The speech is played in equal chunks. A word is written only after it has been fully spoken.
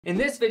In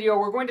this video,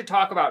 we're going to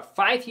talk about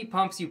 5 heat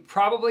pumps you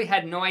probably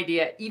had no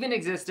idea even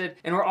existed,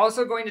 and we're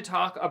also going to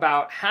talk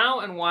about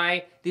how and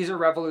why these are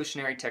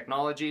revolutionary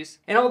technologies.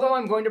 And although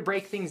I'm going to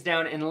break things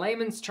down in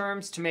layman's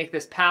terms to make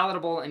this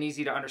palatable and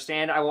easy to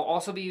understand, I will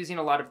also be using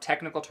a lot of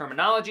technical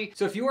terminology.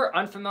 So if you are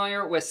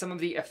unfamiliar with some of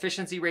the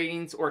efficiency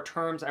ratings or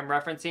terms I'm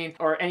referencing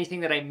or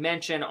anything that I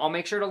mention, I'll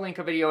make sure to link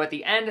a video at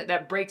the end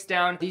that breaks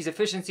down these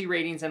efficiency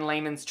ratings in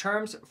layman's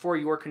terms for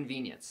your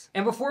convenience.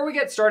 And before we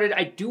get started,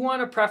 I do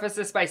want to preface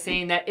this by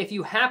saying that if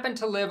you happen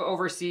to live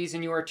overseas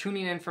and you are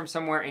tuning in from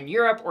somewhere in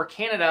Europe or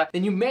Canada,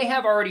 then you may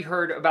have already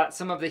heard about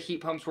some of the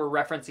heat pumps we're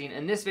referencing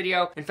in this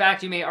video. In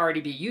fact, you may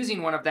already be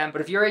using one of them, but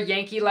if you're a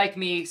Yankee like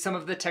me, some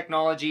of the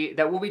technology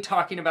that we'll be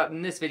talking about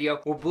in this video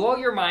will blow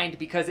your mind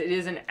because it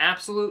is an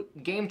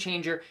absolute game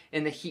changer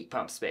in the heat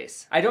pump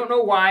space. I don't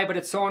know why, but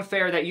it's so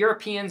unfair that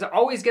Europeans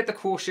always get the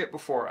cool shit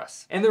before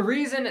us. And the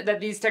reason that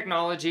these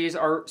technologies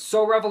are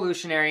so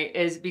revolutionary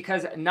is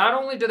because not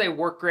only do they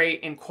work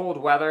great in cold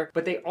weather,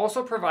 but they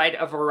also provide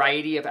a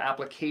variety of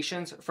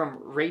applications from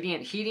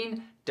radiant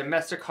heating,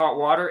 domestic hot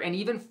water, and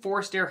even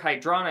forced air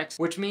hydronics,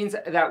 which means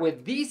that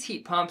with these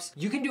heat pumps,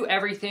 you can do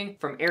everything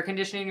from air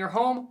conditioning your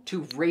home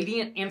to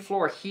radiant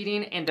in-floor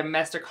heating and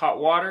domestic hot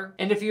water.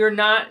 And if you're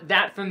not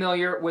that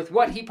familiar with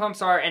what heat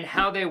pumps are and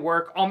how they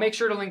work, I'll make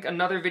sure to link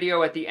another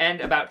video at the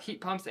end about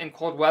heat pumps in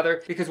cold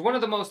weather, because one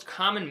of the most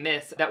common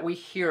myths that we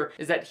hear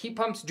is that heat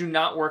pumps do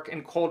not work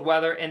in cold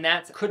weather, and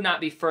that could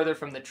not be further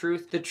from the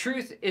truth. The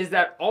truth is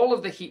that all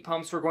of the heat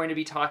pumps we're going to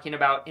be talking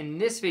about in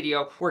this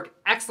video work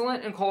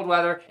excellent in cold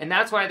weather, and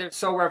that's why they're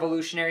so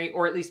revolutionary,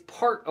 or at least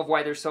part of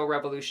why they're so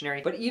revolutionary.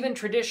 But even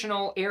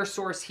traditional air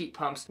source heat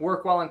pumps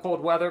work well in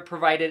cold weather,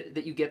 provided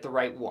that you get the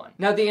right one.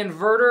 Now, the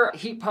inverter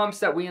heat pumps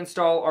that we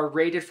install are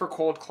rated for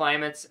cold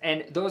climates,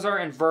 and those are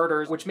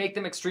inverters, which make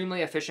them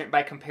extremely efficient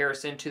by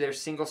comparison to their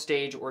single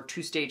stage or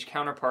 2-stage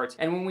counterparts.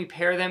 And when we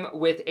pair them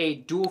with a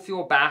dual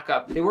fuel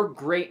backup, they work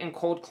great in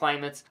cold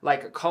climates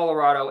like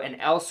Colorado and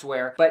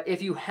elsewhere. But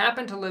if you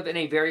happen to live in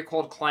a very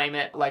cold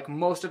climate, like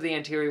most of the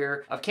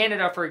interior of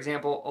Canada, for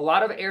example, a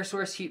lot of air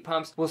source heat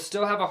pumps will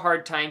still have a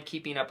hard time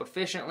keeping up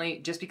efficiently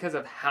just because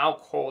of how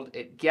cold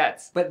it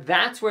gets. But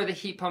that's where the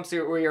heat pumps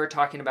that we are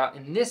talking about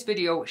in this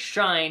video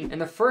shine. And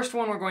the first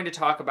one we're going to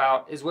talk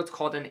about is what's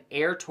called an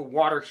air to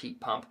water heat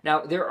pump.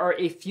 Now, there are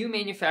a few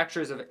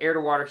manufacturers of air to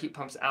water heat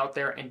pumps out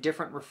there and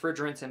different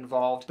refrigerants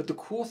involved. But the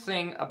cool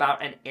thing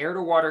about an air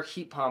to water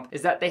heat pump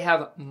is that they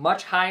have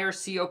much higher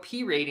COP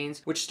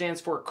ratings, which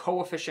stands for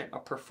coefficient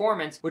of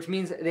performance, which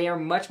means they are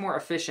much more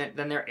efficient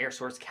than their air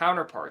source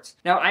counterparts.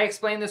 Now, I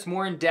explain this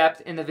more in depth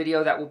in the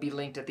video that will be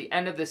linked at the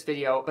end of this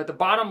video, but the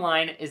bottom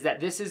line is that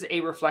this is a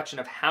reflection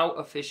of how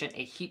efficient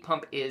a heat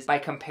pump is by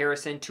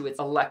comparison to its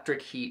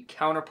electric heat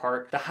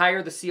counterpart. The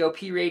higher the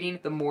COP rating,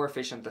 the more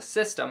efficient the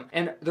system.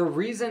 And the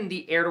reason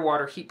the air to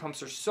water heat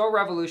pumps are so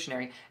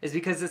revolutionary is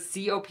because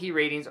the COP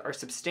ratings are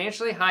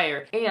substantially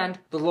higher, and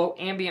the low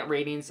ambient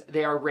ratings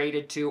they are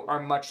rated to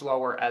are much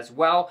lower as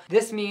well.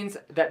 This means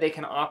that they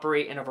can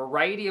operate in a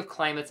variety of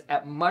climates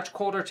at much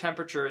colder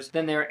temperatures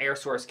than their air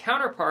source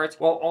counterparts,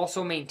 while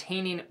also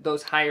maintaining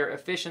those higher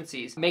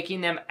efficiencies,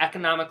 making them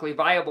economically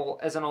viable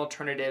as an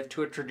alternative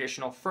to a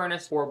traditional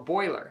furnace or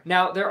boiler.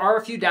 Now, there are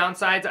a few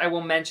downsides I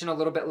will mention a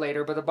little bit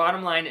later, but the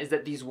bottom line is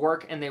that these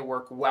work and they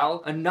work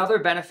well. Another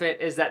benefit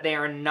is that they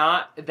are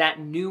not that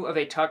new of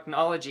a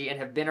technology and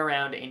have been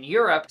around in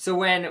Europe. So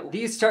when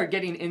these start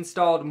getting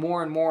installed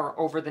more and more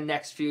over the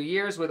next few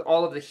years with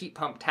all of the heat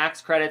pump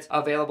tax credits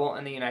available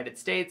in the United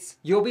States,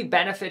 you'll be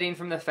benefiting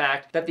from the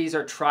fact that these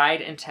are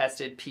tried and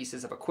tested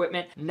pieces of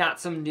equipment, not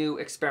some new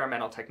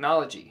experimental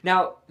technology.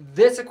 Now,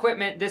 this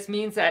equipment, this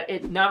means that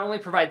it not only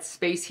provides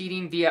space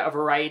heating via a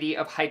variety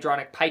of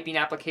hydronic piping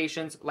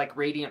applications like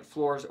radiant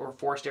floors or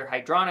forced air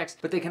hydronics,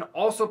 but they can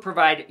also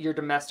provide your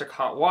domestic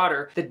hot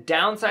water. The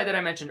downside that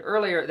I mentioned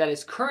earlier, that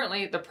is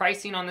currently the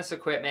pricing on this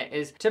equipment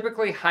is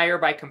typically higher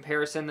by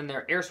comparison than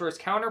their air source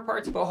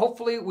counterparts, but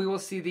hopefully we will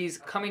see these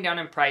coming down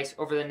in price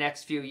over the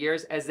next few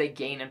years as they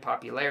gain in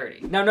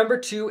popularity. Now, number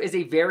 2 is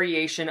a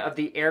variation of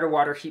the air to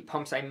water heat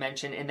pumps I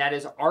mentioned, and that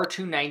is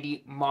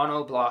R290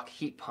 monobloc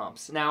heat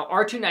pumps. Now,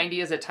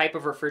 R290 is a type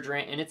of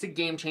refrigerant, and it's a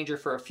game changer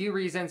for a few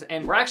reasons,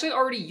 and we're actually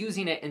already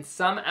using it in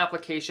some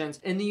applications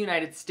in the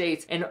United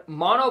States. And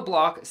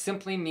monobloc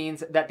simply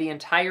means that the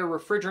entire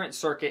refrigerant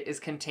circuit is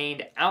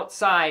contained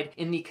outside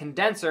in the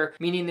condenser,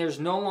 meaning there's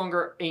no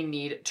longer a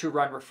need to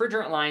run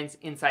refrigerant lines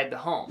inside the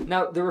home.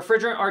 Now, the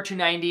refrigerant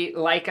R290,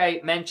 like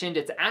I mentioned,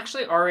 it's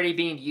actually already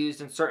being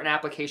used in certain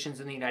applications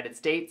in the United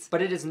States,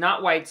 but it is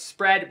not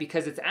widespread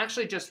because it's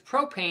actually just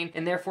propane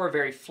and therefore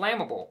very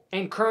flammable.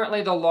 And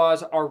currently the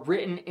laws are written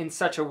written in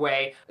such a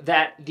way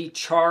that the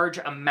charge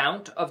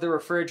amount of the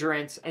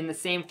refrigerants in the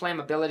same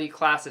flammability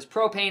class as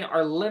propane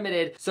are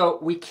limited, so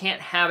we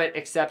can't have it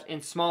except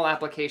in small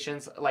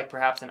applications like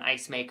perhaps an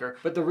ice maker.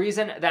 But the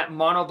reason that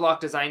monobloc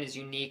design is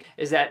unique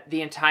is that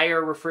the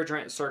entire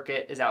refrigerant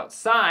circuit is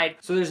outside,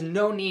 so there's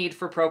no need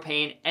for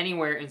propane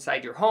anywhere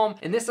inside your home,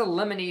 and this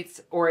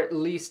eliminates or at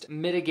least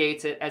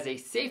mitigates it as a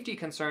safety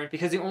concern,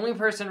 because the only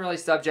person really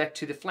subject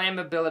to the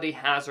flammability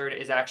hazard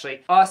is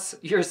actually us,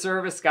 your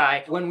service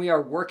guy, when we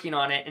are working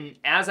on it. And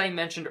as I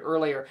mentioned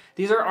earlier,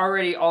 these are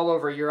already all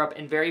over Europe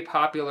and very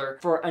popular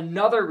for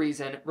another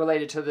reason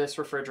related to this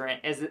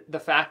refrigerant, is the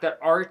fact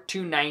that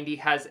R290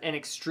 has an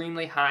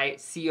extremely high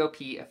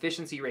COP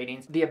efficiency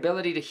ratings, the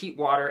ability to heat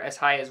water as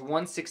high as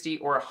 160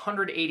 or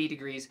 180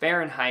 degrees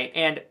Fahrenheit.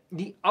 And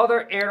the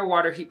other air to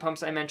water heat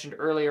pumps I mentioned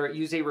earlier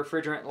use a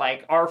refrigerant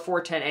like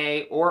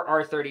R410A or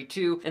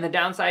R32, and the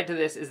downside to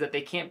this is that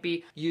they can't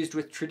be used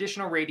with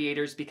traditional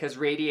radiators, because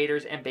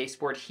radiators and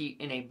baseboard heat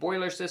in a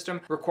boiler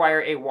system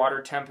require a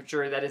water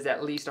temperature that is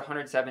at least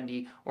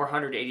 170 or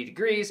 180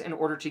 degrees in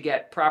order to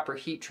get proper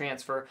heat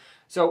transfer.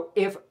 So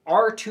if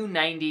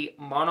R290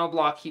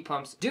 monobloc heat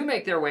pumps do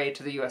make their way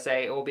to the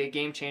USA, it will be a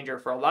game changer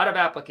for a lot of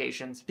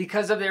applications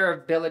because of their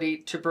ability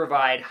to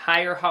provide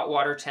higher hot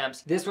water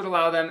temps. This would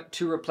allow them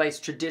to replace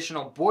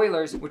traditional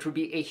boilers, which would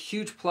be a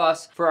huge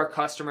plus for our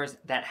customers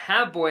that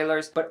have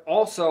boilers, but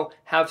also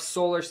have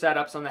solar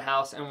setups on the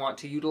house and want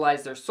to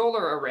utilize their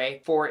solar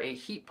array for a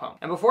heat pump.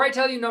 And before I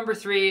tell you number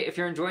 3, if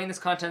you're enjoying this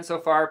content so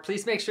far,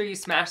 please make sure you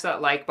smash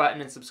that like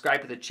button and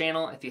subscribe to the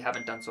channel if you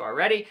haven't done so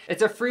already.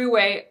 It's a free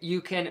way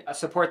you can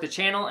support the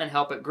channel and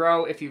help it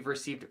grow. If you've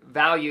received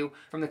value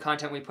from the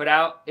content we put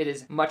out, it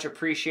is much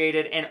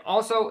appreciated. And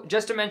also,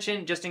 just to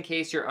mention, just in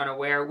case you're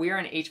unaware, we are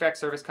an HVAC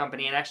service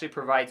company and actually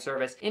provide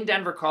service in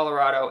Denver,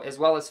 Colorado, as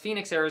well as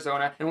Phoenix,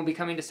 Arizona, and we'll be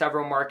coming to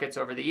several markets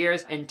over the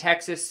years, in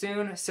Texas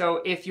soon.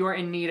 So if you're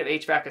in need of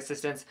HVAC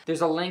assistance, there's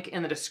a link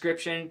in the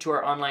description to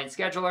our online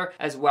scheduler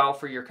as well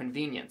for your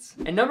convenience.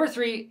 And number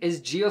 3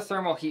 is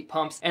geothermal heat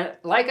pumps. And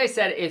like I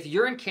said, if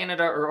you're in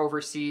Canada or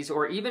overseas,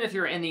 or even if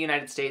you're in the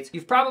United States,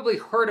 you've probably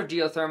heard of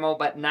geothermal,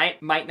 but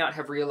might not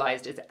have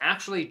realized it's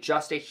actually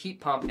just a heat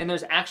pump, and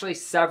there's actually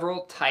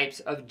several types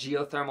of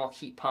geothermal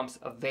heat pumps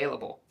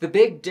available. The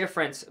big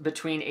difference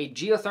between a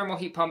geothermal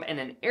heat pump and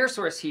an air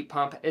source heat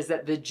pump is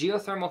that the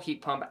geothermal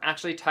heat pump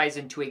actually ties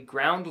into a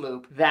ground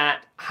loop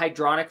that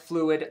hydronic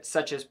fluid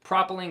such as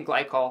propylene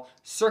glycol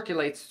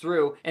circulates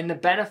through. And the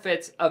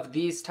benefits of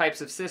these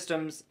types of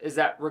systems is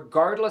that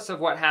regardless of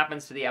what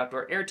happens to the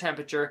outdoor air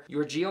temperature,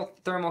 your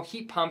geothermal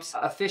heat pump's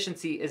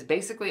efficiency is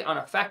basically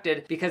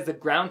unaffected, because the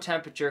ground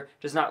temperature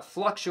does not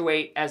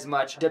fluctuate as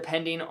much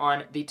depending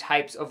on the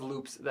types of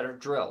loops that are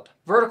drilled.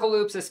 Vertical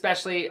loops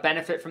especially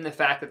benefit from the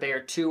fact that they are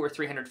 200 or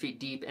 300 feet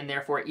deep, and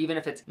therefore even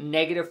if it's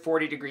negative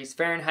 40 degrees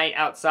Fahrenheit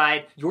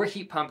outside, your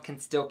heat pump can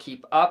still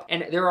keep up.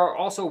 And there are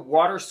also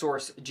water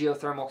source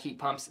geothermal heat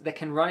pumps that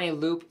can run a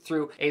loop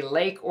through a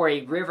lake or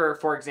a river,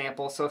 for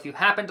example. So if you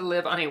happen to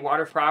live on a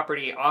water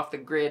property off the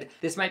grid,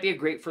 this might be a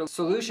great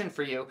solution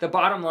for you. The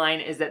bottom line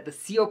is that the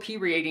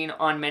COP rating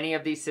on many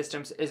of these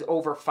systems is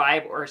over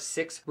 5 or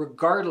 6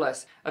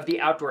 regardless of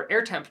the outdoor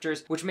air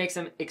temperatures, which makes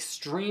them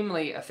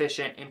extremely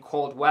efficient in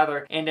cold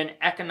weather and an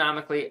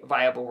economically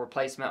viable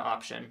replacement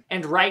option.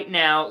 And right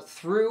now,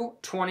 through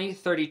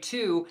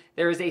 2032,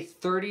 there is a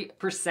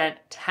 30%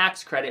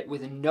 tax credit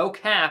with no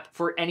cap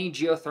for any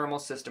geothermal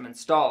system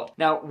installed.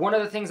 Now, one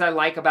of the things I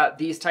like about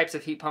these types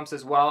of heat pumps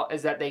as well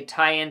is that they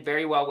tie in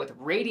very well with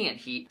radiant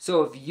heat.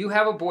 So if you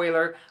have a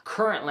boiler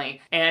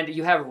currently and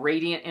you have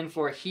radiant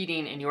in-floor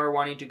heating and you are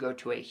wanting to go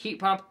to a heat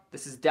pump,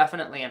 this is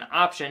definitely an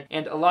option.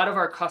 And a lot of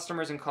our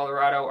customers in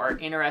Colorado are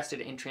interested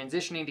in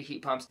transitioning to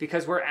heat pumps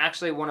because we're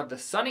actually one of the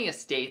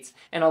sunniest states,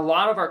 and a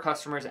lot of our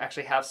customers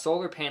actually have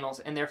solar panels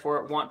and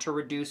therefore want to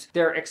reduce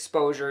their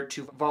exposure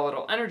to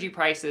volatile energy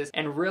prices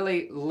and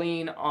really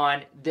lean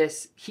on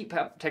this heat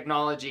pump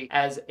technology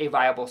as a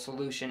viable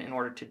solution in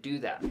order to do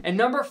that. And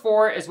number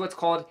 4 is what's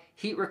called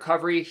heat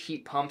recovery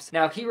heat pumps.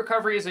 Now, heat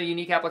recovery is a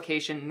unique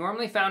application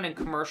normally found in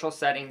commercial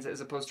settings as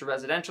opposed to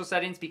residential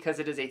settings, because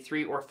it is a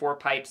 3 or 4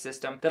 pipe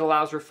system that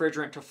allows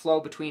refrigerant to flow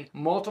between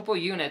multiple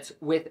units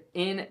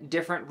within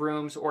different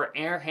rooms or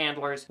air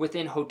handlers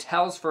within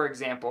hotels, for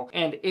example.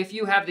 And if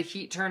you have the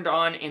heat turned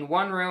on in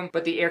one room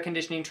but the air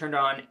conditioning turned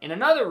on in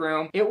another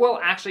room, it will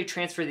actually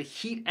transfer the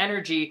heat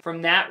energy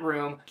from that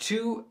room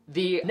to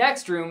the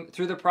next room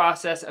through the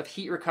process of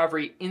heat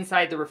recovery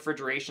inside the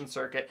refrigeration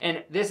circuit.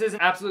 And this is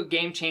an absolute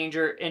game changer.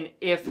 And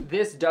if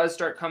this does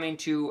start coming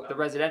to the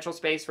residential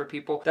space for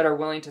people that are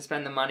willing to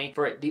spend the money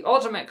for the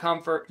ultimate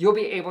comfort, you'll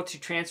be able to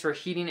transfer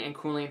heating and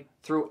cooling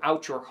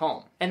throughout your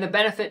home. And the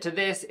benefit to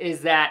this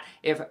is that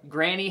if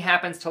Granny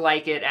happens to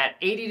like it at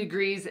 80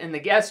 degrees in the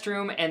guest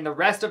room and the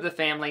rest of the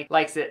family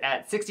likes it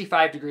at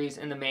 65 degrees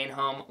in the main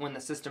home when the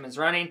system is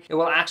running, it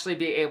will actually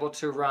be able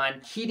to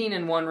run heating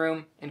in one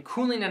room and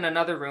cooling in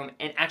another room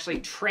and actually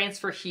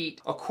transfer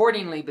heat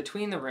accordingly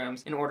between the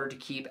rooms in order to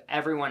keep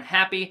everyone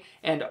happy.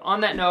 And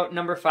on that note,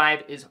 number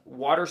 5 is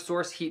water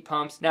source heat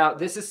pumps. Now,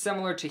 this is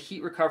similar to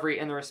heat recovery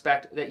in the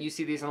respect that you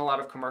see these in a lot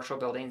of commercial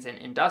buildings and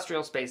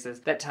industrial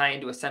spaces that tie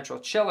into a central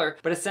chiller.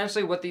 But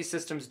essentially what these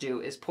systems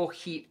do is pull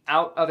heat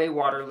out of a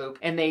water loop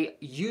and they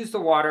use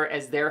the water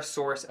as their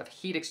source of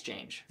heat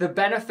exchange. The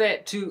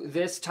benefit to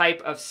this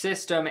type of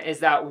system is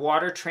that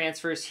water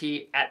transfers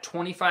heat at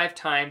 25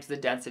 times the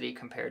density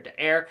compared to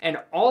air. And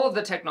all of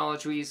the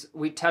technologies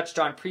we touched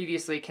on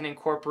previously can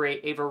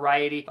incorporate a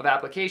variety of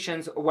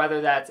applications,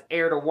 whether that's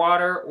air to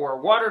water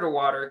or water to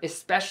water,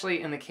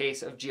 especially in the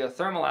case of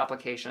geothermal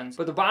applications.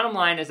 But the bottom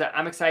line is that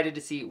I'm excited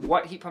to see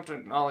what heat pump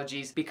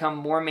technologies become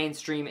more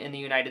mainstream in the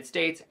United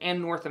States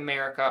and North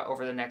America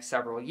over the next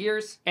several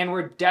years. And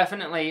we're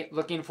definitely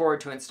looking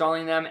forward to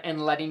installing them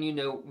and letting you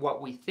know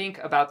what we think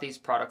about these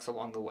products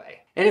along the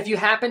way. And if you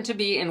happen to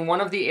be in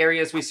one of the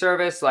areas we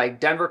service, like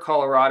Denver,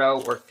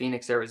 Colorado, or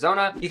Phoenix,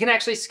 Arizona, you can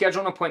actually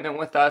schedule an appointment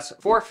with us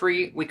for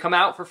free. We come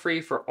out for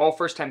free for all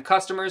first-time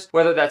customers,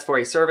 whether that's for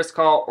a service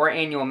call or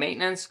annual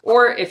maintenance,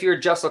 or if you're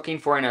just looking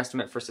for an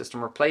estimate for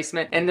system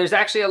replacement. And there's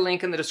actually a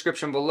link in the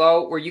description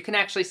below where you can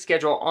actually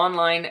schedule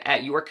online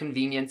at your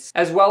convenience,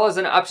 as well as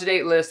an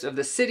up-to-date list of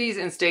the cities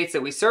and states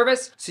that we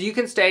service, so you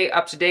can stay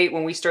up to date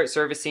when we start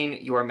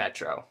servicing your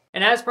metro.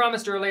 And as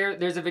promised earlier,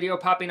 there's a video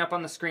popping up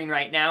on the screen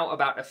right now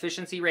about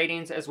efficiency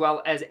ratings, as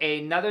well as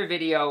another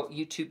video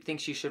YouTube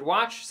thinks you should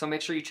watch. So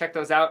make sure you check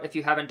those out if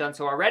you haven't done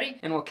so already,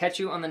 and we'll catch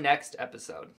you on the next episode.